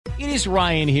It is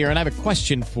Ryan here, and I have a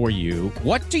question for you.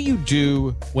 What do you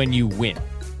do when you win?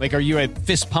 Like, are you a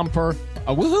fist pumper,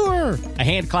 a woohooer, a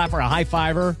hand clapper, a high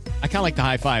fiver? I kind of like the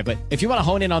high five, but if you want to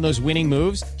hone in on those winning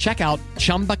moves, check out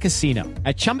Chumba Casino.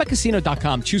 At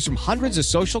ChumbaCasino.com, choose from hundreds of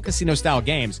social casino style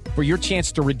games for your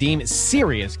chance to redeem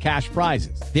serious cash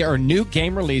prizes. There are new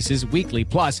game releases weekly,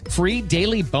 plus free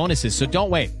daily bonuses. So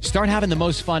don't wait. Start having the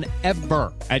most fun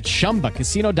ever at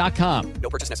ChumbaCasino.com. No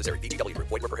purchase necessary. VGW Group.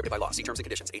 Void where prohibited by law. See terms and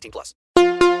conditions. 18+.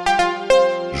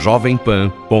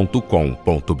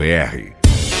 jovempan.com.br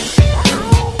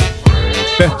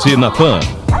Pet na Pan,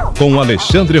 com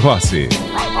Alexandre Rossi,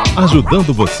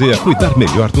 ajudando você a cuidar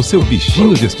melhor do seu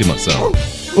bichinho de estimação.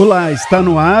 Olá, está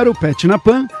no ar o Pet na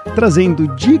Pan,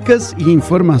 trazendo dicas e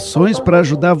informações para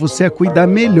ajudar você a cuidar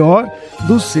melhor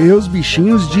dos seus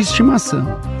bichinhos de estimação.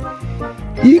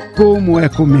 E como é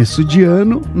começo de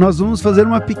ano, nós vamos fazer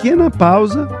uma pequena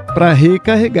pausa para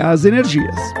recarregar as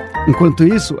energias. Enquanto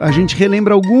isso, a gente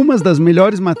relembra algumas das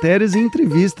melhores matérias e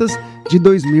entrevistas de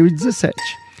 2017.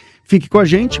 Fique com a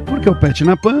gente, porque o Pet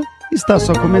na Pan está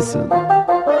só começando.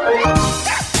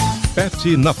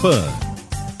 Pet na Pan.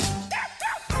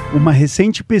 Uma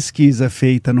recente pesquisa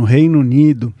feita no Reino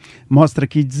Unido mostra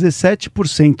que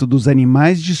 17% dos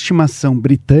animais de estimação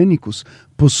britânicos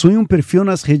possuem um perfil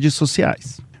nas redes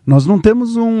sociais. Nós não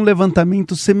temos um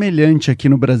levantamento semelhante aqui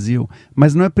no Brasil,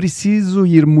 mas não é preciso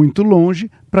ir muito longe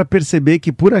para perceber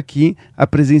que por aqui a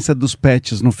presença dos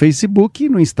pets no Facebook e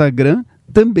no Instagram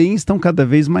também estão cada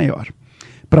vez maior.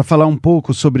 Para falar um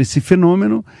pouco sobre esse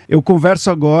fenômeno, eu converso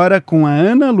agora com a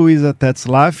Ana Luísa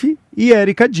Tetzlaff e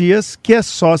Érica Dias, que é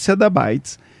sócia da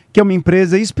Bytes, que é uma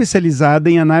empresa especializada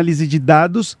em análise de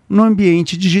dados no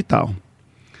ambiente digital.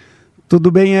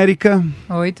 Tudo bem, Érica?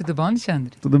 Oi, tudo bom,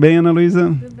 Alexandre? Tudo bem, Ana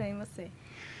Luísa? Tudo bem, você?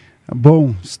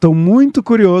 Bom, estou muito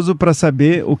curioso para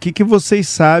saber o que vocês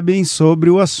sabem sobre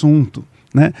o assunto,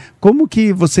 né? Como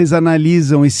que vocês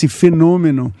analisam esse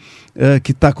fenômeno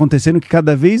que está acontecendo, que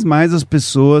cada vez mais as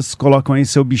pessoas colocam aí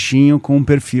seu bichinho com um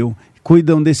perfil,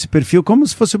 cuidam desse perfil como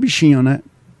se fosse o bichinho, né?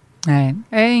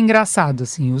 É engraçado,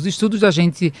 assim, os estudos da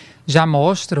gente já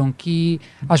mostram que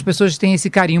as pessoas têm esse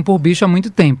carinho por bicho há muito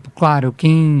tempo. Claro,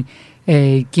 quem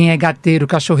é gateiro,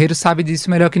 cachorreiro, sabe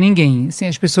disso melhor que ninguém. Assim,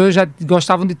 as pessoas já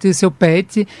gostavam de ter seu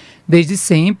pet desde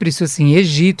sempre. Isso, assim,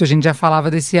 Egito, a gente já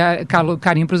falava desse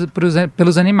carinho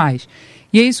pelos animais.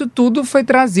 E isso tudo foi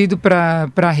trazido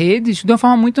para redes de uma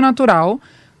forma muito natural,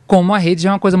 como a rede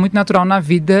já é uma coisa muito natural na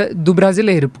vida do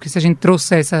brasileiro. Porque se a gente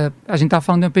trouxer a gente está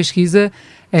falando de uma pesquisa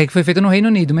que foi feita no Reino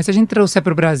Unido, mas se a gente trouxer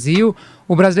para o Brasil,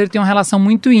 o brasileiro tem uma relação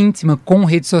muito íntima com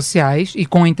redes sociais e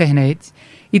com a internet,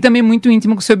 e também muito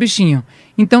íntimo com o seu bichinho.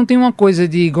 Então tem uma coisa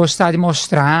de gostar de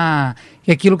mostrar,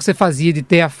 que aquilo que você fazia de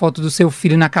ter a foto do seu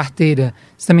filho na carteira,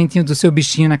 você também tinha do seu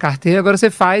bichinho na carteira, agora você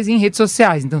faz em redes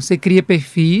sociais. Então você cria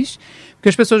perfis, porque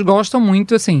as pessoas gostam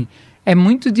muito, assim, é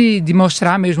muito de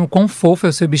mostrar mesmo o quão fofo é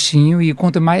o seu bichinho e o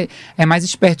quanto é mais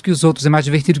esperto que os outros, é mais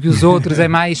divertido que os outros, é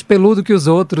mais peludo que os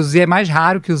outros e é mais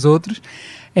raro que os outros.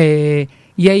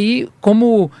 E aí,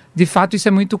 como de fato isso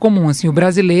é muito comum, assim, o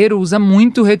brasileiro usa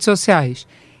muito redes sociais.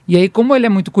 E aí, como ele é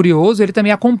muito curioso, ele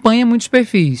também acompanha muitos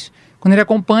perfis. Quando ele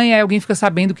acompanha, aí alguém fica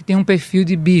sabendo que tem um perfil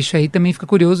de bicho, aí também fica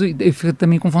curioso e fica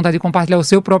também com vontade de compartilhar o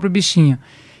seu próprio bichinho.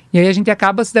 E aí a gente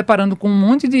acaba se deparando com um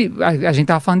monte de... A gente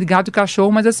estava falando de gato e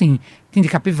cachorro, mas assim, tem de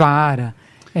capivara.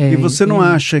 E você não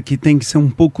acha que tem que ser um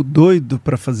pouco doido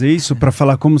para fazer isso, para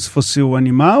falar como se fosse o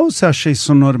animal, ou você acha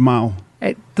isso normal?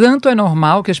 Tanto é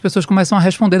normal que as pessoas começam a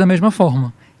responder da mesma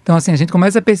forma. Então, assim, a gente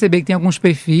começa a perceber que tem alguns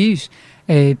perfis,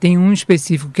 tem um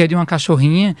específico que é de uma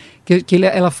cachorrinha,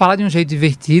 ela fala de um jeito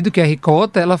divertido, que é a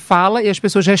Ricota, ela fala e as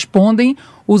pessoas respondem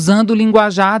usando o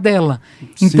linguajar dela.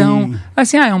 Então,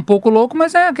 assim, é um pouco louco,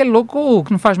 mas é aquele louco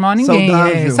que não faz mal a ninguém.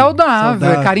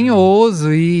 Saudável, é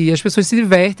carinhoso e as pessoas se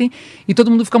divertem e todo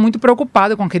mundo fica muito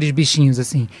preocupado com aqueles bichinhos,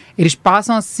 assim. Eles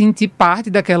passam a sentir parte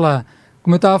daquela...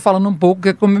 Como eu estava falando um pouco, que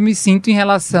é como eu me sinto em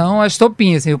relação às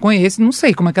topinhas. Assim, eu conheço, não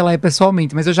sei como é que ela é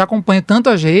pessoalmente, mas eu já acompanho tanto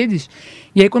as redes.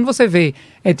 E aí quando você vê,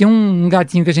 tem um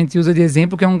gatinho que a gente usa de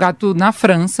exemplo, que é um gato na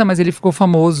França, mas ele ficou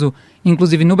famoso,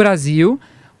 inclusive no Brasil.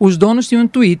 Os donos tinham um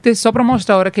Twitter só para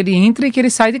mostrar a hora que ele entra e que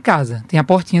ele sai de casa. Tem a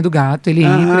portinha do gato, ele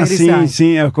entra e ele sai.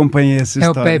 Sim, eu acompanhei essa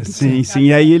história. O Pepe. Sim.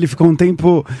 E aí ele ficou um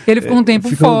tempo...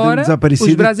 fora.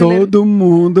 Desaparecido, todo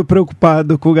mundo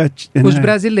preocupado com o gatinho. Os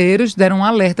brasileiros deram um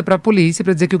alerta para a polícia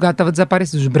para dizer que o gato estava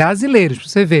desaparecido. Os brasileiros, para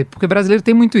você ver. Porque brasileiro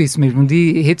tem muito isso mesmo.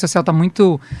 De rede social está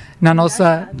muito na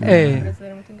nossa...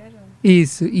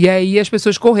 Isso, e aí as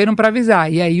pessoas correram para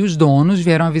avisar, e aí os donos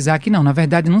vieram avisar que não, na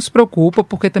verdade não se preocupa,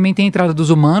 porque também tem a entrada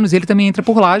dos humanos e ele também entra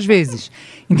por lá às vezes.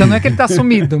 Então não é que ele está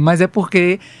sumido, mas é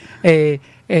porque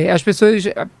as pessoas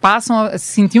passam a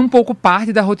se sentir um pouco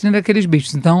parte da rotina daqueles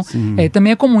bichos. Então,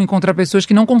 também é comum encontrar pessoas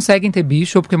que não conseguem ter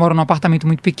bicho, ou porque moram num apartamento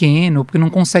muito pequeno, ou porque não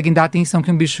conseguem dar a atenção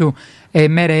que um bicho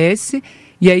merece.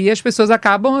 E aí as pessoas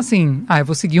acabam assim, eu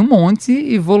vou seguir um monte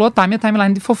e vou lotar minha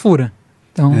timeline de fofura.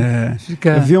 Então,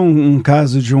 Eu vi um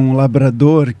caso de um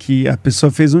labrador que a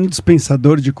pessoa fez um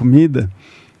dispensador de comida.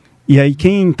 E aí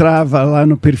quem entrava lá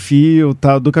no perfil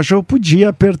tal, do cachorro podia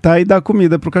apertar e dar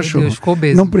comida pro cachorro. Deus, ficou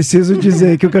obeso. Não preciso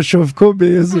dizer que o cachorro ficou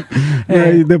obeso.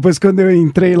 E depois quando eu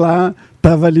entrei lá,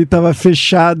 tava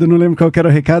fechado, não lembro qual que era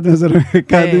o recado, mas era um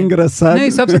recado engraçado. Não,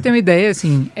 e só pra você ter uma ideia,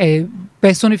 assim,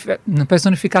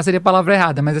 personificar seria a palavra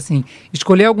errada, mas assim,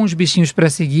 escolher alguns bichinhos para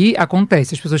seguir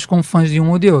acontece, as pessoas ficam fãs de um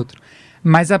ou de outro.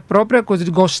 Mas a própria coisa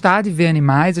de gostar de ver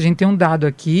animais, a gente tem um dado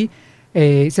aqui.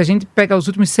 Se a gente pegar os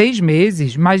últimos 6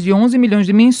 meses, mais de 11 milhões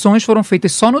de menções foram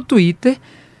feitas só no Twitter.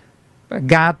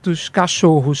 Gatos,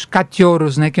 cachorros,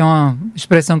 cachorros, né, que é uma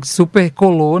expressão que super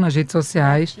colou nas redes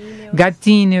sociais.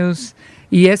 Gatinhos.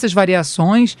 E essas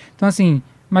variações, então assim,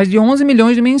 mais de 11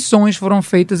 milhões de menções foram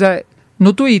feitas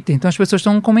no Twitter. Então as pessoas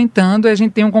estão comentando e a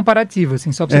gente tem um comparativo.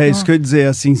 Assim, só pra você isso que eu ia dizer,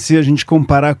 assim, se a gente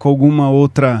comparar com alguma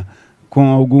outra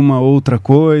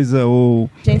coisa, ou...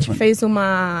 A gente fez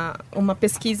uma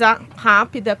pesquisa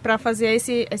rápida para fazer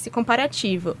esse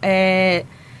comparativo.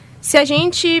 Se a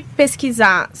gente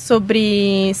pesquisar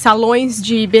sobre salões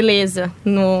de beleza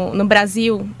no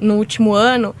Brasil no último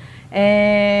ano,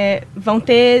 vão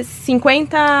ter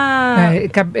 50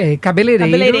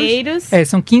 cabeleireiros.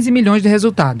 São 15 milhões de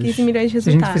resultados. 15 milhões de resultados. Se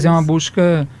a gente fizer uma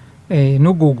busca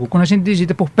no Google, quando a gente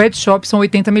digita por pet shop, são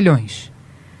 80 milhões.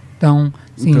 Então,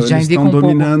 sim, então já indica um pouco.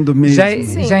 Dominando mesmo.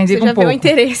 Já indica um pouco. Vê o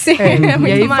interesse.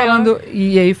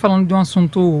 E aí falando de um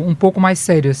assunto um pouco mais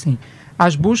sério, assim,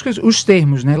 as buscas, os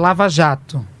termos, né? Lava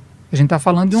Jato. A gente está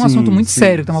falando de um assunto muito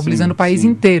sério, está mobilizando o país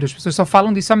inteiro. As pessoas só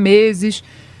falam disso há meses.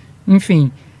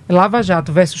 Enfim, Lava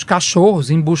Jato versus cachorros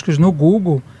em buscas no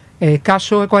Google,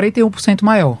 cachorro é 41%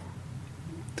 maior.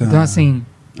 Tá. Então, assim,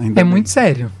 muito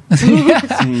sério. Sim.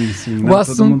 O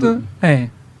assunto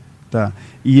Tá.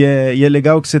 E é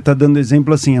legal que você está dando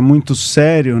exemplo, assim, é muito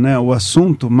sério, né, o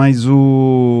assunto, mas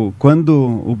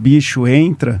quando o bicho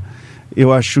entra,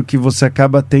 eu acho que você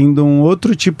acaba tendo um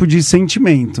outro tipo de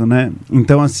sentimento, né?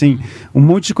 Então, assim, um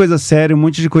monte de coisa séria, um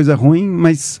monte de coisa ruim,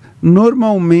 mas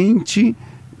normalmente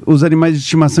os animais de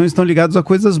estimação estão ligados a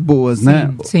coisas boas,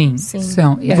 né? Sim.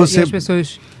 São. E as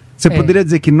pessoas... Você poderia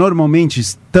dizer que normalmente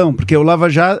estão, porque o Lava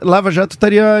Jato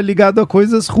estaria ligado a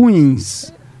coisas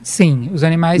ruins. Sim, os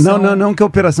animais não que a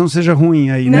operação seja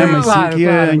ruim aí, né? Mas claro, sim que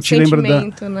a gente lembra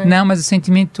né? Não, mas o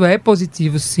sentimento é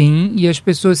positivo, sim, e as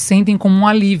pessoas sentem como um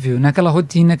alívio naquela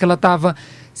rotina que ela estava...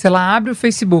 Se ela abre o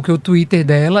Facebook ou o Twitter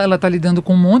dela, ela está lidando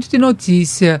com um monte de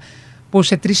notícia.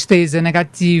 Poxa, é tristeza, é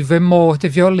negativo, é morte, é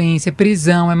violência, é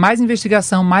prisão, é mais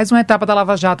investigação, mais uma etapa da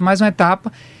Lava Jato, mais uma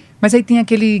etapa. Mas aí tem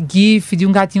aquele gif de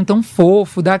um gatinho tão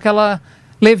fofo, dá aquela...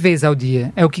 leveza ao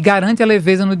dia. É o que garante a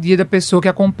leveza no dia da pessoa que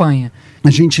acompanha. A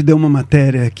gente deu uma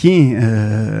matéria aqui,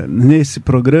 nesse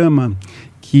programa,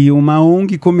 que uma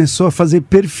ONG começou a fazer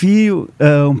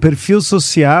um perfil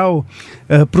social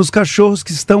para os cachorros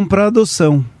que estão para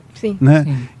adoção. Sim. Né?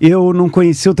 Sim. Eu não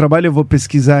conheci o trabalho, eu vou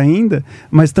pesquisar ainda,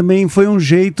 mas também foi um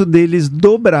jeito deles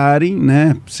dobrarem,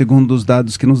 né? Segundo os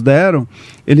dados que nos deram,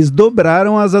 eles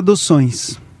dobraram as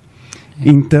adoções.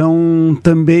 Então,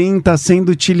 também está sendo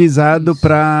utilizado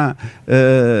para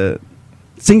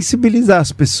sensibilizar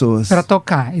as pessoas. Para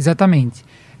tocar, exatamente.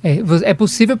 É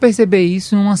possível perceber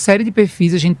isso em uma série de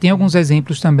perfis, a gente tem alguns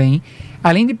exemplos também.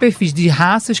 Além de perfis de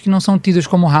raças que não são tidas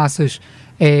como raças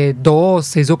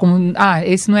dóceis, ou como...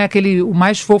 esse não é o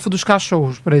mais fofo dos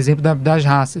cachorros, por exemplo, das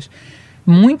raças.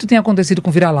 Muito tem acontecido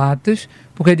com vira-latas,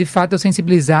 porque de fato é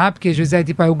sensibilizar, porque às vezes é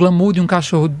o glamour de um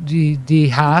cachorro de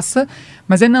raça,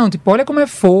 mas olha como é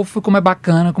fofo, como é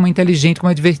bacana, como é inteligente,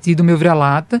 como é divertido o meu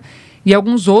vira-lata. E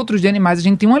alguns outros de animais, a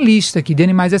gente tem uma lista aqui de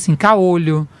animais assim,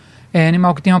 caolho,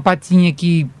 animal que tem uma patinha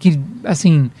que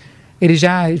assim, ele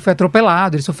foi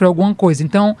atropelado, ele sofreu alguma coisa.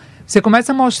 Então, você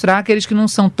começa a mostrar aqueles que não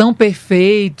são tão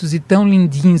perfeitos e tão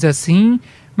lindinhos assim,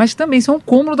 mas também são um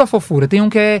cúmulo da fofura. Tem um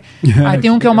que é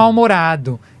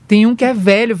mal-humorado, tem um que é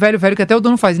velho, que até o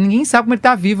dono faz, e ninguém sabe como ele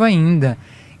tá vivo ainda.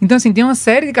 Então, assim, tem uma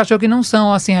série de cachorros que não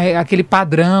são, assim, aquele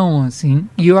padrão, assim,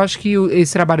 e eu acho que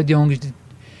esse trabalho de ONGs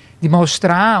de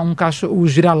mostrar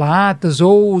os vira-latas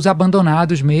ou os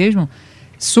abandonados mesmo,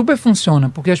 super funciona,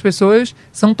 porque as pessoas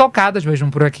são tocadas mesmo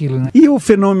por aquilo, né? E o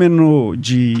fenômeno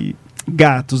de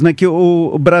gatos, né? Que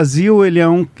o Brasil ele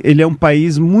é um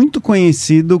país muito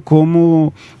conhecido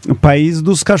como o país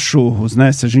dos cachorros,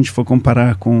 né? Se a gente for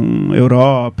comparar com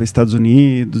Europa, Estados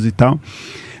Unidos e tal.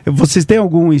 Vocês têm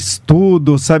algum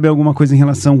estudo, sabe alguma coisa em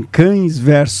relação a cães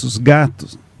versus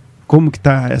gatos? Como que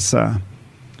tá essa...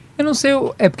 Eu não sei,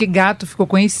 é porque gato ficou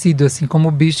conhecido, assim, como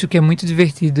o bicho que é muito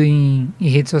divertido em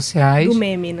redes sociais. Do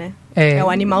meme, né? É o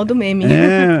animal do meme.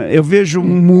 Eu vejo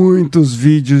muitos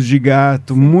vídeos de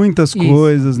gato, muitas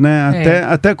coisas, né?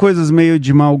 Até coisas meio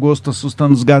de mau gosto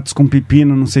assustando os gatos com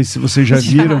pepino, não sei se vocês já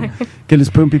viram, que eles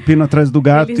põem um pepino atrás do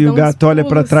gato e o gato olha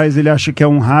para trás, ele acha que é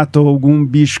um rato ou algum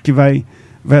bicho que vai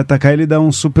atacar, ele dá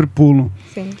um super pulo.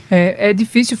 Sim. É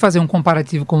difícil fazer um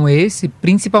comparativo como esse,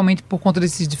 principalmente por conta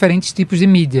desses diferentes tipos de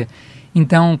mídia.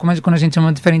 Então, quando a gente chama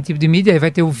de diferente tipo de mídia, aí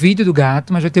vai ter o vídeo do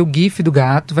gato, mas vai ter o GIF do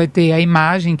gato, vai ter a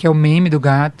imagem, que é o meme do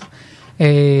gato.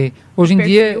 Hoje em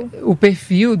dia, o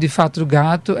perfil, de fato, do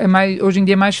gato, hoje em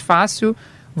dia é mais fácil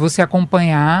você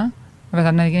acompanhar. Na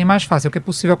verdade, não é mais fácil, é o que é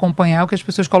possível acompanhar o que as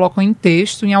pessoas colocam em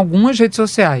texto em algumas redes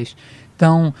sociais.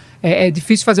 Então, é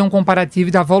difícil fazer um comparativo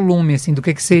e dar volume, assim, do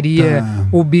que seria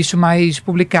o bicho mais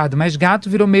publicado. Mas gato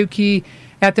virou meio que...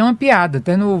 É até uma piada.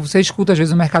 Você escuta, às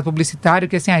vezes, no mercado publicitário,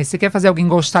 que assim, se você quer fazer alguém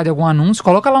gostar de algum anúncio,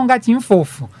 coloca lá um gatinho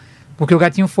fofo. Porque o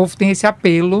gatinho fofo tem esse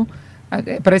apelo.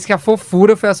 Parece que a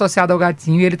fofura foi associada ao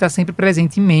gatinho e ele está sempre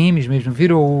presente em memes mesmo.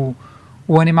 Virou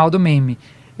o animal do meme.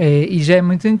 E já é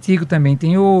muito antigo também.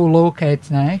 Tem o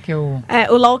Lowcat, né? Que é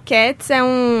o Lowcats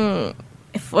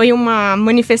foi uma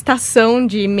manifestação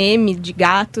de meme de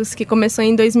gatos que começou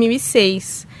em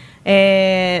 2006.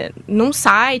 Num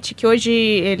site que hoje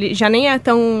ele já nem é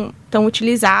tão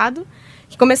utilizado,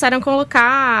 que começaram a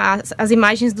colocar as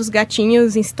imagens dos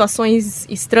gatinhos em situações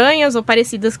estranhas ou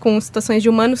parecidas com situações de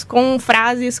humanos, com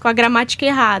frases com a gramática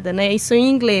errada, né? Isso em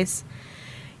inglês.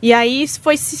 E aí isso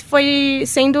foi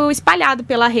sendo espalhado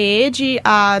pela rede,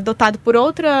 adotado por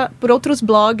outros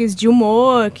blogs de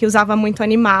humor que usava muito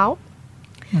animal.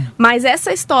 Mas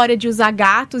essa história de usar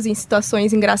gatos em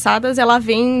situações engraçadas, ela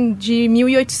vem de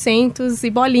 1800 e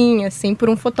bolinha, assim, por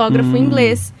um fotógrafo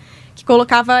inglês, que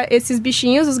colocava esses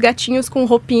bichinhos, os gatinhos com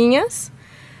roupinhas,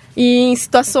 e em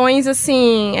situações,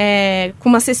 assim, com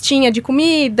uma cestinha de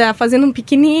comida, fazendo um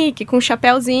piquenique, com um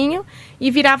chapéuzinho,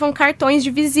 e viravam cartões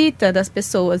de visita das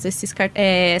pessoas,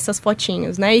 essas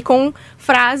fotinhos, né? E com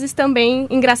frases também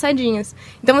engraçadinhas.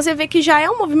 Então você vê que já é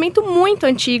um movimento muito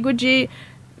antigo de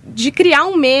criar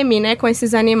um meme, né, com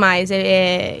esses animais.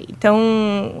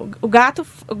 Então, o gato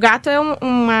é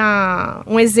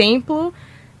um exemplo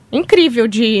incrível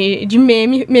de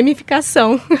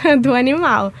memificação do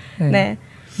animal, né?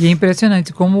 E é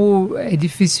impressionante como é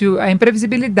difícil a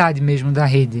imprevisibilidade mesmo da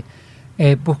rede.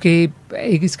 Porque é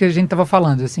isso que a gente estava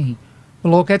falando, assim. O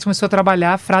Lowcat começou a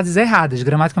trabalhar frases erradas,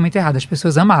 gramaticalmente erradas. As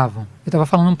pessoas amavam. Eu estava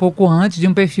falando um pouco antes de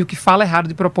um perfil que fala errado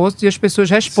de propósito e as pessoas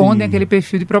respondem aquele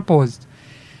perfil de propósito.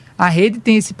 A rede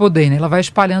tem esse poder, né? Ela vai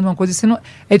espalhando uma coisa.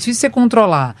 É difícil você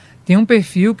controlar. Tem um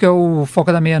perfil que é o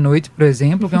Foca da Meia-Noite, por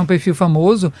exemplo, que é um perfil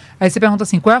famoso. Aí você pergunta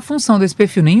assim, qual é a função desse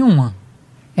perfil? Nenhuma.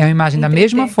 É uma imagem da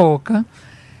mesma foca,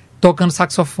 tocando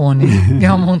saxofone,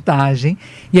 é uma montagem.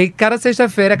 E aí, cada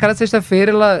sexta-feira,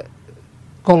 ela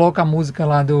coloca a música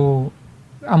lá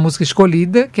a música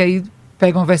escolhida, que aí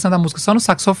pega uma versão da música só no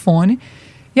saxofone.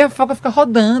 E a foca fica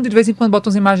rodando, e de vez em quando bota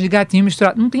umas imagens de gatinho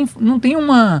misturado. Não tem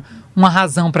uma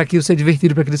razão para aquilo ser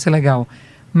divertido, para aquilo ser legal.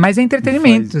 Mas é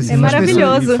entretenimento. É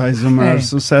maravilhoso. Faz o maior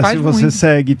sucesso e você muito.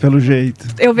 Segue pelo jeito.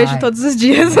 Eu vejo todos os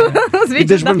dias os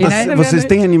vídeos da perguntar, vocês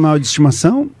têm animal de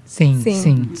estimação? Sim.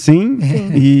 Sim?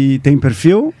 E tem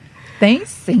perfil? Tem,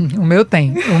 sim. O meu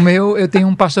tem. Eu tenho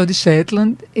um pastor de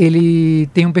Shetland, ele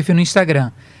tem um perfil no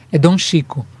Instagram. É Dom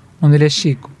Chico. O nome dele é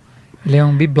Chico. Ele é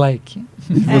um Black.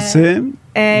 E você?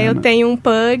 Eu tenho um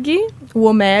pug, o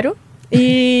Homero,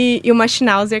 e uma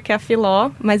Schnauzer, que é a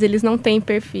Filó, mas eles não têm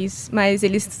perfis, mas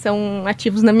eles são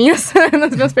ativos nos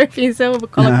meus perfis, eu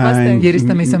coloco bastante. E eles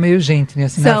também são meio gente, né?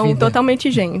 Assim, são totalmente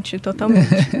gente, totalmente.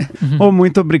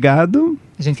 Muito obrigado.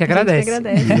 A gente que agradece.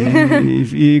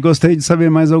 E gostei de saber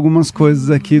mais algumas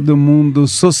coisas aqui do mundo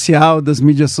social, das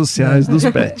mídias sociais, dos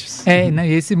pets.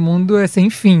 E esse mundo é sem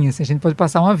fim. Assim, a gente pode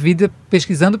passar uma vida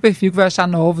pesquisando o perfil que vai achar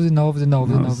novos e novos.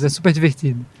 É super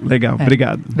divertido. Legal,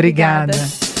 obrigado. Obrigada.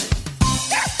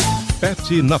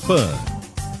 Pet na Pan.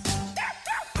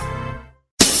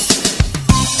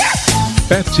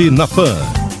 Pet na Pan,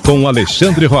 com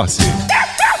Alexandre Rossi.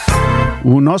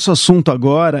 O nosso assunto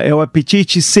agora é o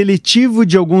apetite seletivo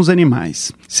de alguns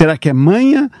animais. Será que é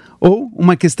manha ou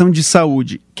uma questão de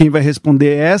saúde? Quem vai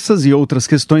responder essas e outras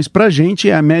questões para a gente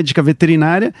é a médica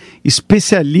veterinária,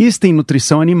 especialista em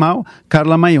nutrição animal,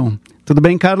 Carla Maion. Tudo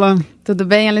bem, Carla? Tudo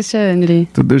bem, Alexandre?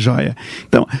 Tudo jóia.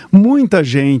 Então, muita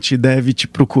gente deve te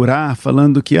procurar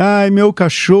falando que meu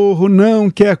cachorro não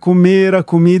quer comer a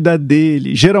comida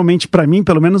dele. Geralmente, para mim,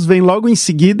 pelo menos, vem logo em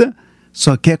seguida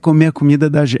só quer comer a comida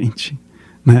da gente,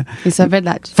 né? Isso é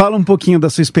verdade. Fala um pouquinho da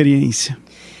sua experiência.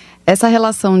 Essa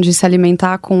relação de se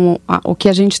alimentar com o que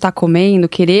a gente está comendo,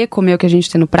 querer comer o que a gente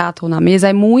tem no prato ou na mesa,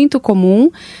 é muito comum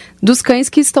dos cães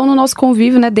que estão no nosso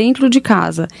convívio, né, dentro de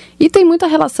casa. E tem muita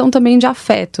relação também de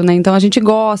afeto, né? Então a gente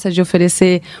gosta de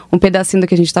oferecer um pedacinho do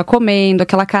que a gente está comendo,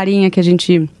 aquela carinha que a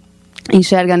gente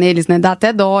enxerga neles, né, dá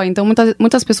até dó. Então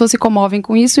muitas pessoas se comovem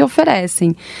com isso e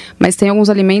oferecem, mas tem alguns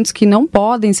alimentos que não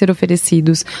podem ser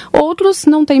oferecidos. Outros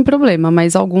não tem problema,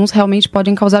 mas alguns realmente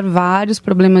podem causar vários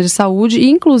problemas de saúde e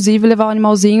inclusive levar o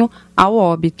animalzinho ao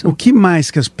óbito. O que mais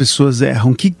que as pessoas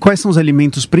erram? Quais são os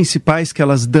alimentos principais que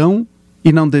elas dão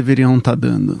e não deveriam estar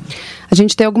dando? A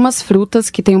gente tem algumas frutas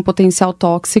que têm um potencial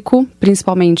tóxico,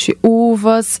 principalmente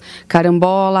uvas,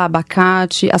 carambola,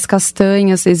 abacate, as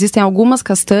castanhas. Existem algumas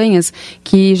castanhas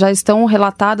que já estão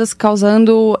relatadas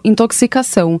causando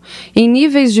intoxicação, em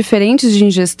níveis diferentes de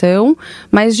ingestão,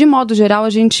 mas de modo geral a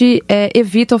gente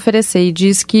evita oferecer e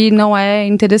diz que não é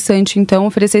interessante, então,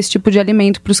 oferecer esse tipo de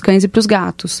alimento para os cães e para os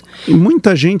gatos. E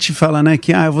muita gente fala, né,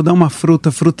 que eu vou dar uma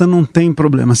fruta não tem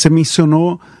problema. Você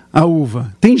mencionou a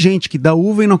uva. Tem gente que dá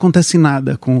uva e não acontece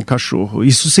nada com o cachorro.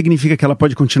 Isso significa que ela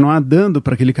pode continuar dando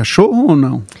para aquele cachorro ou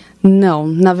não? Não,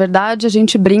 na verdade a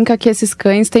gente brinca que esses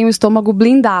cães têm o estômago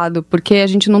blindado, porque a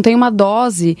gente não tem uma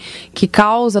dose que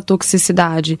causa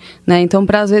toxicidade, né? Então,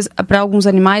 para alguns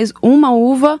animais, uma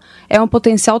uva é um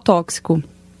potencial tóxico.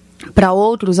 Para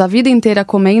outros, a vida inteira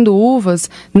comendo uvas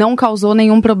não causou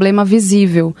nenhum problema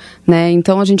visível, né?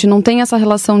 Então a gente não tem essa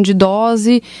relação de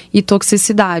dose e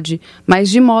toxicidade. Mas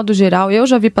de modo geral, eu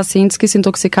já vi pacientes que se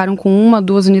intoxicaram com 1,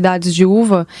 2 unidades de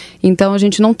uva, então a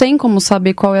gente não tem como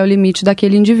saber qual é o limite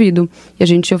daquele indivíduo. E a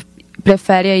gente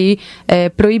prefere aí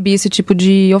proibir esse tipo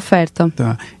de oferta.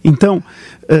 Tá. Então,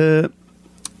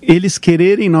 eles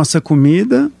quererem nossa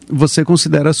comida, você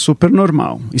considera super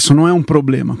normal. Isso não é um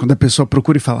problema. Quando a pessoa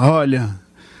procura e fala, olha,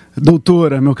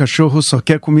 doutora, meu cachorro só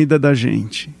quer comida da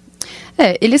gente.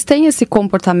 Eles têm esse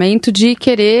comportamento de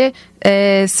querer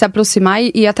se aproximar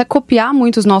e até copiar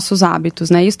muito os nossos hábitos,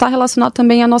 né? Isso está relacionado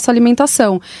também à nossa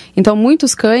alimentação. Então,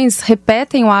 muitos cães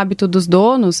repetem o hábito dos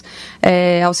donos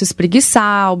ao se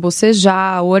espreguiçar, ao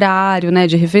bocejar, o horário, né,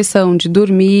 de refeição, de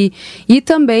dormir e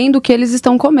também do que eles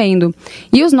estão comendo.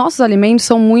 E os nossos alimentos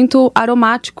são muito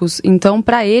aromáticos, então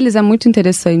para eles é muito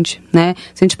interessante, né?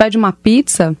 Se a gente pede uma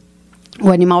pizza, o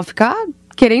animal fica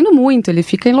querendo muito, ele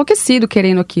fica enlouquecido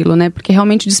querendo aquilo, né? Porque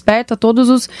realmente desperta todos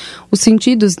os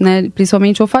sentidos, né?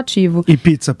 Principalmente o olfativo. E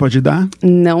pizza pode dar?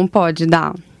 Não pode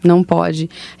dar. Não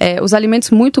pode. Os alimentos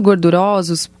muito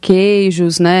gordurosos,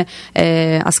 queijos, né,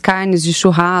 as carnes de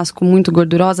churrasco muito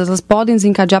gordurosas, elas podem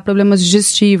desencadear problemas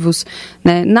digestivos,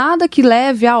 né? Nada que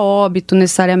leve a óbito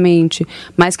necessariamente,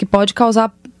 mas que pode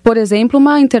causar, por exemplo,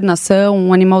 uma internação,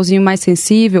 um animalzinho mais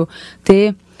sensível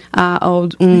ter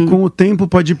E com o tempo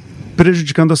pode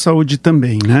prejudicando a saúde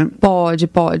também, né? Pode.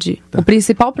 Tá. O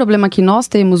principal problema que nós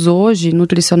temos hoje,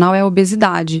 nutricional, é a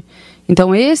obesidade.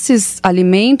 Então, esses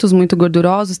alimentos muito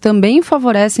gordurosos também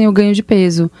favorecem o ganho de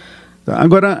peso. Tá.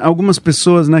 Agora, algumas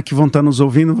pessoas, né, que vão estar nos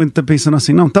ouvindo vão estar pensando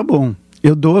assim, não, tá bom,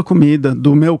 eu dou a comida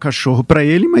do meu cachorro para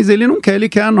ele, mas ele não quer, ele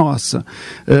quer a nossa.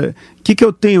 O que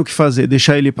eu tenho que fazer?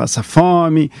 Deixar ele passar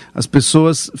fome? As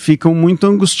pessoas ficam muito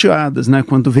angustiadas, né?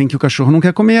 Quando vem que o cachorro não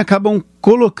quer comer e acabam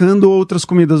colocando outras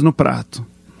comidas no prato.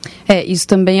 Isso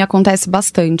também acontece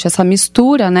bastante. Essa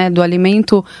mistura, né, do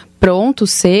alimento pronto,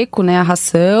 seco, né, a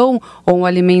ração, ou um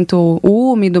alimento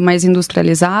úmido, mais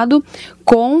industrializado,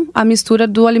 com a mistura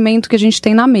do alimento que a gente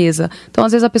tem na mesa. Então,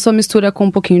 às vezes a pessoa mistura com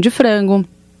um pouquinho de frango,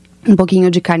 um pouquinho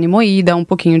de carne moída, um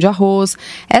pouquinho de arroz.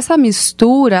 Essa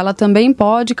mistura, ela também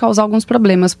pode causar alguns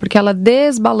problemas, porque ela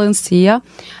desbalanceia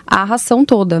a ração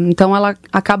toda. Então, ela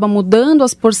acaba mudando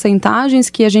as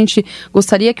porcentagens que a gente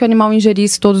gostaria que o animal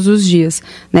ingerisse todos os dias,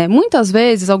 né? Muitas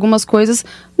vezes, algumas coisas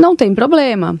não tem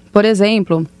problema. Por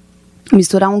exemplo,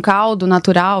 misturar um caldo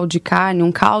natural de carne,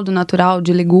 um caldo natural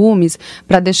de legumes,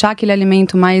 para deixar aquele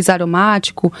alimento mais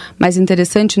aromático, mais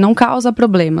interessante, não causa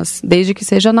problemas, desde que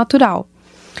seja natural.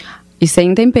 E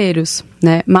sem temperos,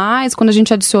 né? Mas quando a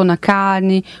gente adiciona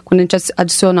carne, quando a gente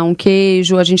adiciona um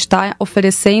queijo, a gente está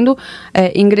oferecendo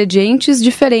ingredientes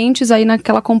diferentes aí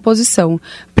naquela composição.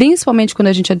 Principalmente quando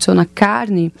a gente adiciona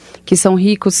carne, que são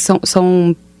ricos,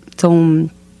 são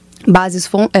bases,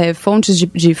 fontes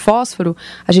de fósforo,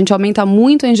 a gente aumenta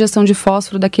muito a ingestão de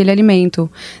fósforo daquele alimento,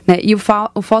 né? E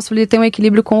o fósforo ele tem um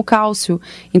equilíbrio com o cálcio.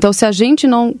 Então, se a gente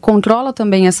não controla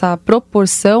também essa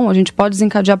proporção, a gente pode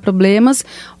desencadear problemas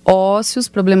ósseos,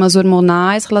 problemas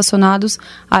hormonais relacionados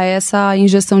a essa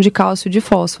ingestão de cálcio e de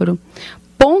fósforo.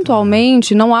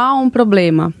 pontualmente não há um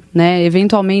problema, né?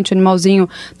 Eventualmente o animalzinho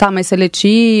está mais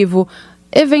seletivo,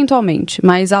 eventualmente,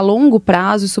 mas a longo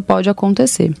prazo isso pode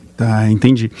acontecer. Tá,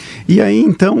 entendi. E aí,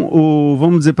 então,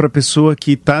 vamos dizer para a pessoa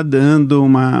que está dando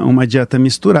uma dieta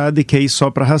misturada e quer ir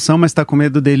só para ração, mas está com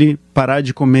medo dele parar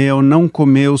de comer ou não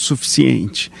comer o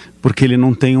suficiente, porque ele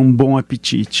não tem um bom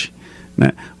apetite,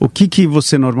 né? O que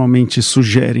você normalmente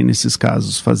sugere nesses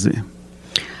casos fazer?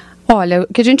 Olha,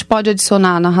 o que a gente pode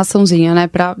adicionar na raçãozinha, né,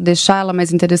 para deixar ela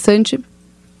mais interessante,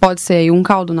 pode ser aí um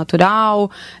caldo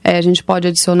natural, a gente pode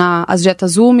adicionar as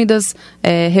dietas úmidas,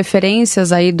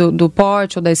 referências aí do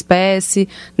porte ou da espécie,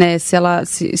 né, se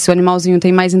o animalzinho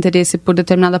tem mais interesse por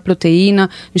determinada proteína.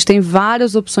 A gente tem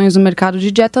várias opções no mercado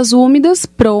de dietas úmidas,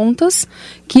 prontas,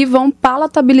 que vão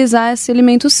palatabilizar esse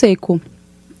alimento seco.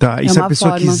 Tá, e se a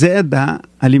pessoa quiser dar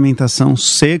alimentação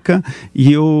seca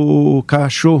e o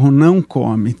cachorro não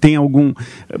come, tem algum...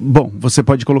 Bom, você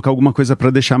pode colocar alguma coisa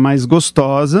para deixar mais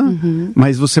gostosa,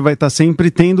 mas você vai estar sempre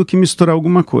tendo que misturar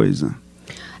alguma coisa.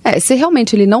 Se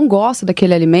realmente ele não gosta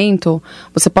daquele alimento,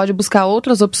 você pode buscar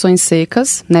outras opções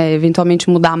secas, né? Eventualmente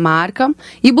mudar a marca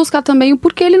e buscar também o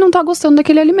porquê ele não está gostando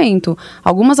daquele alimento.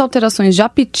 Algumas alterações de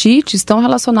apetite estão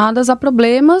relacionadas a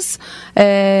problemas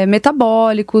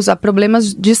metabólicos, a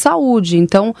problemas de saúde.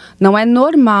 Então, não é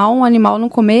normal um animal não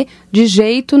comer de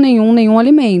jeito nenhum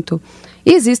alimento.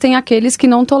 E existem aqueles que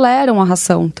não toleram a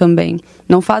ração também,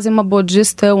 não fazem uma boa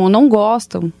digestão ou não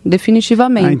gostam,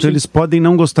 definitivamente. Então eles podem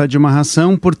não gostar de uma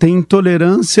ração por ter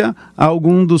intolerância a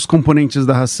algum dos componentes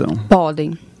da ração?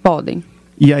 Podem.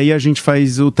 E aí a gente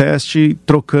faz o teste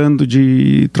trocando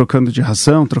de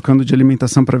ração, trocando de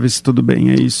alimentação para ver se tudo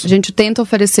bem, é isso? A gente tenta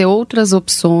oferecer outras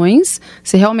opções.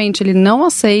 Se realmente ele não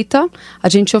aceita, a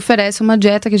gente oferece uma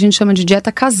dieta que a gente chama de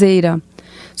dieta caseira.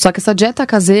 Só que essa dieta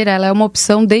caseira, ela é uma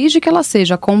opção desde que ela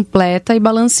seja completa e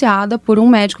balanceada por um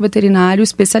médico veterinário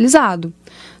especializado.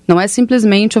 Não é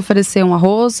simplesmente oferecer um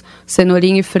arroz,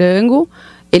 cenourinha e frango.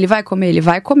 Ele vai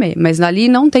comer, mas ali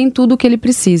não tem tudo o que ele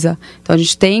precisa. Então a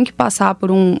gente tem que passar por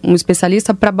um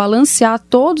especialista para balancear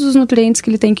todos os nutrientes que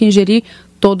ele tem que ingerir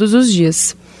todos os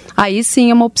dias. Aí sim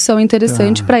é uma opção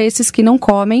interessante para esses que não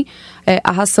comem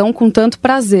a ração com tanto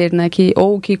prazer, né?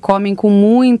 Ou que comem com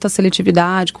muita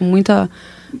seletividade, com muita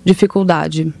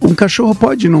dificuldade. Um cachorro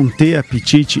pode não ter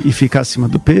apetite e ficar acima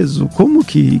do peso? Como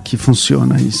que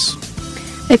funciona isso?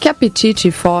 É que apetite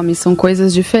e fome são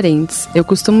coisas diferentes. Eu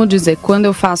costumo dizer, quando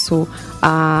eu faço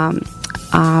a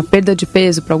perda de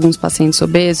peso para alguns pacientes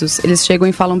obesos, eles chegam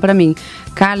e falam para mim: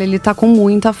 Carla, ele está com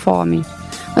muita fome.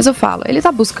 Mas eu falo, ele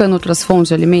está buscando outras fontes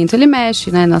de alimento? Ele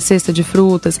mexe, né, na cesta de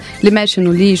frutas? Ele mexe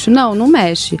no lixo? Não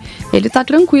mexe. Ele está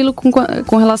tranquilo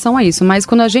com relação a isso. Mas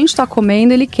quando a gente está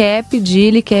comendo, ele quer pedir,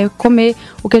 ele quer comer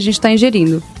o que a gente está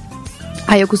ingerindo.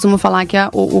 Aí eu costumo falar que é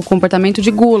o comportamento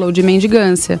de gula ou de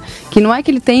mendigância, que não é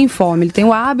que ele tem fome, ele tem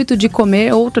o hábito de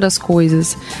comer outras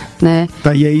coisas, né?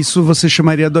 Tá, e é isso você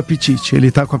chamaria do apetite. Ele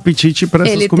está com apetite para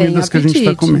essas comidas que a gente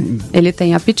está comendo. Ele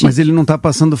tem apetite. Mas ele não está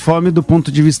passando fome do ponto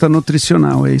de vista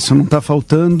nutricional, é isso? Não está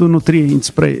faltando nutrientes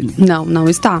para ele? Não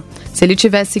está. Se ele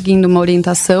estiver seguindo uma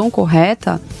orientação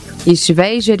correta e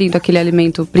estiver ingerindo aquele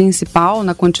alimento principal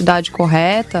na quantidade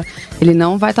correta, ele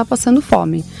não vai estar passando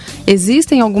fome.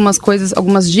 Existem algumas coisas,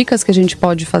 algumas dicas que a gente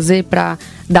pode fazer para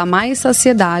dar mais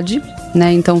saciedade,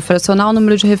 né? Então, fracionar o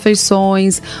número de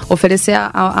refeições, oferecer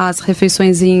as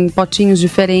refeições em potinhos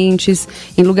diferentes,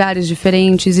 em lugares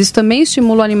diferentes. Isso também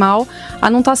estimula o animal a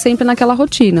não estar sempre naquela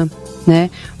rotina, né?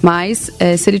 Mas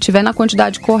se ele estiver na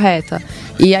quantidade correta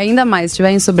e ainda mais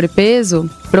estiver em sobrepeso,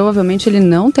 provavelmente ele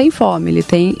não tem fome, ele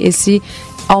tem esse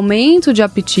aumento de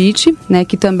apetite, né,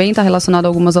 que também está relacionado a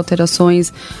algumas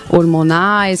alterações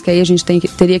hormonais, que aí a gente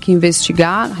teria que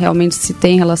investigar realmente se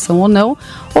tem relação ou não,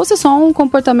 ou se é só um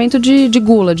comportamento de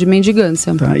gula, de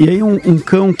mendigância. Tá, e aí um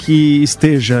cão que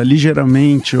esteja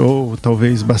ligeiramente ou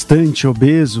talvez bastante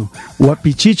obeso, o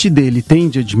apetite dele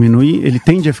tende a diminuir? Ele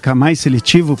tende a ficar mais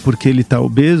seletivo porque ele está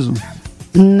obeso?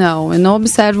 Não, eu não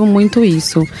observo muito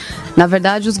isso. Na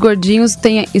verdade, os gordinhos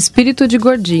têm espírito de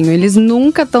gordinho, eles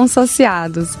nunca estão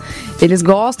saciados. Eles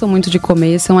gostam muito de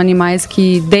comer, são animais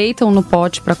que deitam no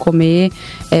pote para comer,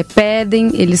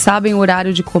 pedem, eles sabem o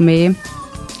horário de comer.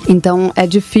 Então, é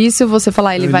difícil você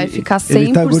falar, ele vai ficar 100%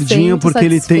 Ele tá gordinho porque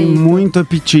satisfeito. Ele tem muito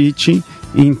apetite.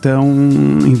 Então,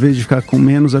 em vez de ficar com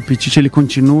menos apetite, ele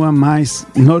continua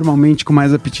normalmente com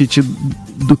mais apetite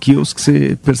do que os que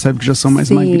você percebe que já são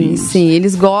mais magrinhos. Sim,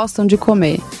 eles gostam de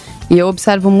comer. E eu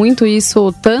observo muito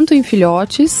isso tanto em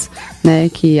filhotes, né,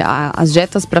 que as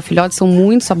dietas para filhotes são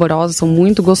muito saborosas, são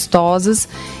muito gostosas.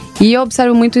 E eu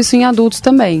observo muito isso em adultos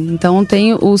também. Então,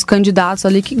 tem os candidatos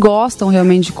ali que gostam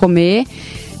realmente de comer.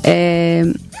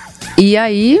 E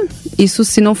aí, isso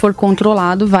se não for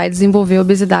controlado, vai desenvolver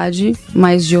obesidade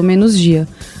mais dia ou menos dia,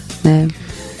 né?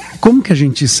 Como que a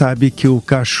gente sabe que o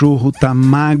cachorro está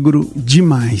magro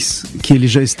demais? Que ele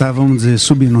já está, vamos dizer,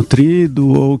 subnutrido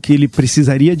ou que ele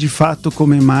precisaria de fato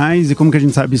comer mais? E como que a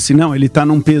gente sabe se não, ele está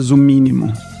num peso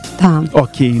mínimo? Tá.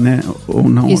 Ok, né? Ou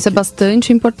não? Isso é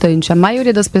bastante importante. A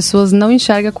maioria das pessoas não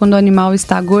enxerga quando o animal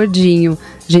está gordinho.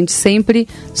 A gente sempre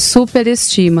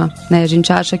superestima, né? A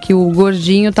gente acha que o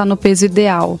gordinho está no peso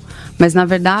ideal. Mas, na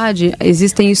verdade,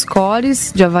 existem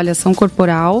scores de avaliação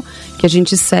corporal que a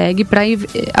gente segue para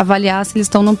avaliar se eles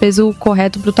estão no peso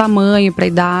correto para o tamanho, para a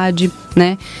idade,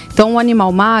 né? Então, o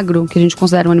animal magro, que a gente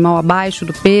considera um animal abaixo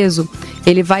do peso,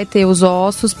 ele vai ter os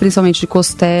ossos, principalmente de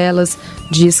costelas,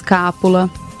 de escápula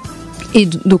e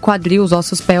do quadril, os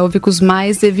ossos pélvicos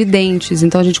mais evidentes.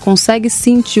 Então, a gente consegue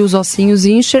sentir os ossinhos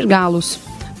e enxergá-los,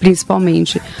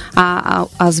 principalmente.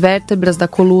 As vértebras da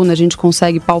coluna a gente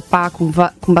consegue palpar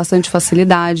com bastante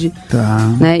facilidade. Tá.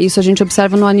 Né? Isso a gente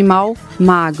observa no animal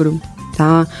magro.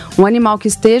 Tá? Um animal que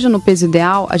esteja no peso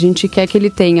ideal, a gente quer que ele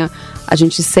tenha... A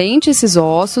gente sente esses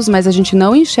ossos, mas a gente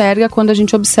não enxerga quando a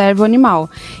gente observa o animal.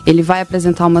 Ele vai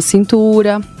apresentar uma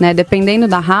cintura, né? Dependendo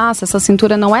da raça, essa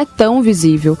cintura não é tão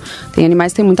visível. Tem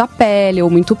animais que têm muita pele ou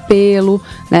muito pelo,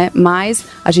 né? Mas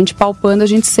a gente palpando, a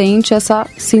gente sente essa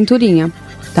cinturinha.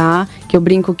 Tá? Que eu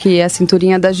brinco que é a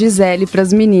cinturinha da Gisele para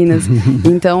as meninas.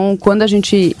 Então, quando a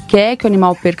gente quer que o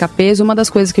animal perca peso, uma das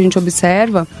coisas que a gente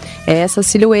observa é essa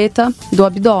silhueta do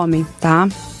abdômen, tá?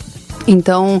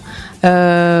 Então,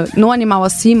 no animal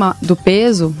acima do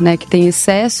peso, né, que tem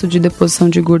excesso de deposição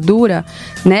de gordura,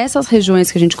 nessas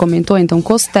regiões que a gente comentou, então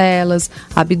costelas,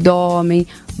 abdômen,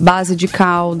 base de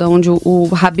cauda, onde o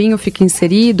rabinho fica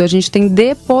inserido, a gente tem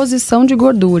deposição de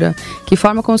gordura, que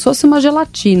forma como se fosse uma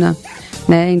gelatina.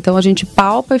 Né? Então a gente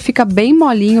palpa e fica bem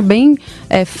molinho, bem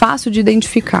fácil de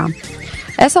identificar.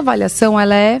 Essa avaliação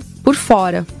ela é por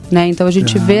fora, né? Então a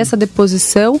gente vê essa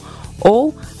deposição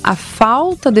ou a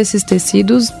falta desses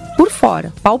tecidos por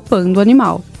fora, palpando o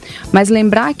animal. Mas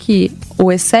lembrar que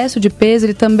o excesso de peso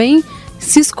ele também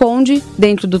se esconde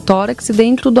dentro do tórax e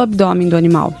dentro do abdômen do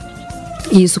animal.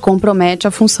 E isso compromete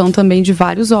a função também de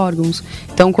vários órgãos.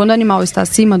 Então quando o animal está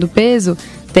acima do peso,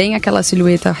 tem aquela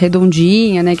silhueta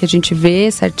redondinha, né, que a gente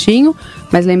vê certinho,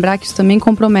 mas lembrar que isso também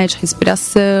compromete a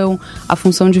respiração, a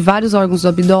função de vários órgãos do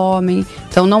abdômen.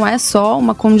 Então não é só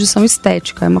uma condição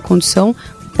estética, é uma condição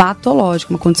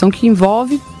patológica, uma condição que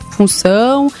envolve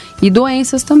função e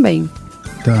doenças também.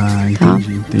 Tá,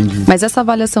 entendi. Mas essa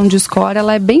avaliação de score,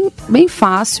 ela é bem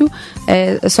fácil,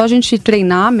 é só a gente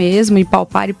treinar mesmo e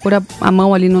palpar e pôr a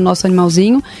mão ali no nosso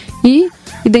animalzinho e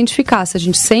identificar se a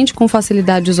gente sente com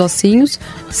facilidade os ossinhos,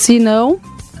 se não,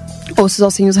 ou se os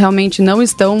ossinhos realmente não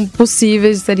estão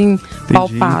possíveis de serem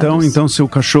palpados. Então, se o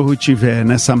cachorro tiver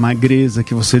nessa magreza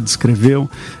que você descreveu,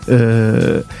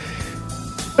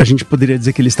 a gente poderia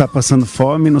dizer que ele está passando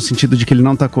fome, no sentido de que ele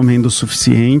não está comendo o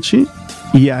suficiente.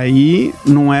 E aí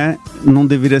não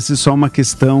deveria ser só uma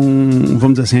questão,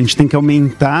 vamos dizer assim, a gente tem que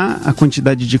aumentar a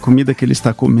quantidade de comida que ele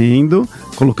está comendo,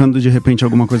 colocando de repente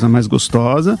alguma coisa mais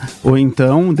gostosa, ou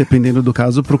então, dependendo do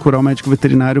caso, procurar o médico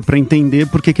veterinário para entender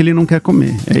por que ele não quer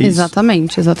comer. É isso?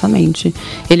 Exatamente.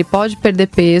 Ele pode perder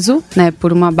peso, né,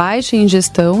 por uma baixa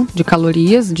ingestão de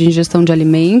calorias, de ingestão de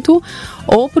alimento,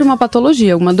 ou por uma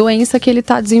patologia, uma doença que ele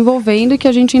está desenvolvendo e que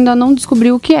a gente ainda não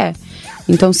descobriu o que é.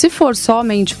 Então, se for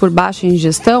somente por baixa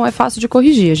ingestão, é fácil de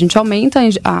corrigir. A gente aumenta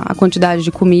a quantidade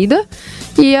de comida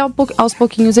e aos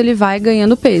pouquinhos ele vai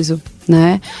ganhando peso,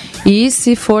 né? E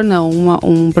se for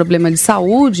um problema de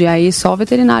saúde, aí só o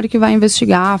veterinário que vai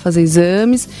investigar, fazer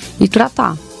exames e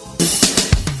tratar.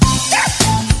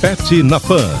 Pet na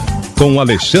Pan, com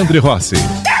Alexandre Rossi.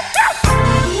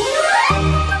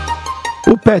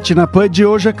 O Pet na Pan de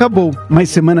hoje acabou, mas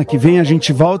semana que vem a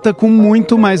gente volta com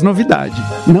muito mais novidade.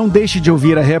 Não deixe de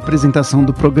ouvir a reapresentação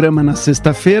do programa na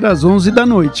sexta-feira às 11 da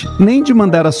noite, nem de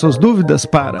mandar as suas dúvidas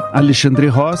para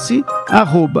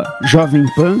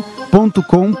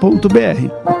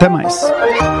alexandrerossi@jovempan.com.br. Até mais.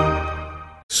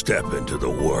 Step into the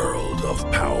world of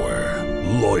power,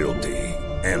 loyalty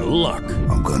and luck.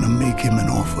 I'm gonna make him an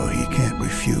offer he can't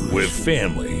refuse. With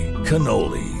family,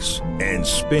 cannolis, and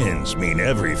spins mean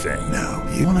everything. Now,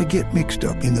 you wanna get mixed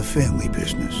up in the family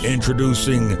business.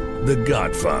 Introducing The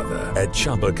Godfather at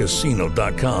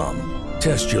ChumbaCasino.com.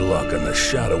 Test your luck in the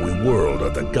shadowy world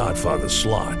of The Godfather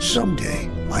slot. Someday,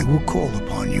 I will call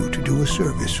upon you to do a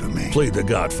service for me. Play The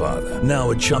Godfather, now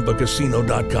at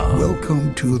ChumbaCasino.com.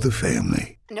 Welcome to the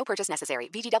family. No purchase necessary.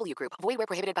 VGW Group. Void where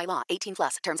prohibited by law.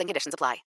 18+. Terms and conditions apply.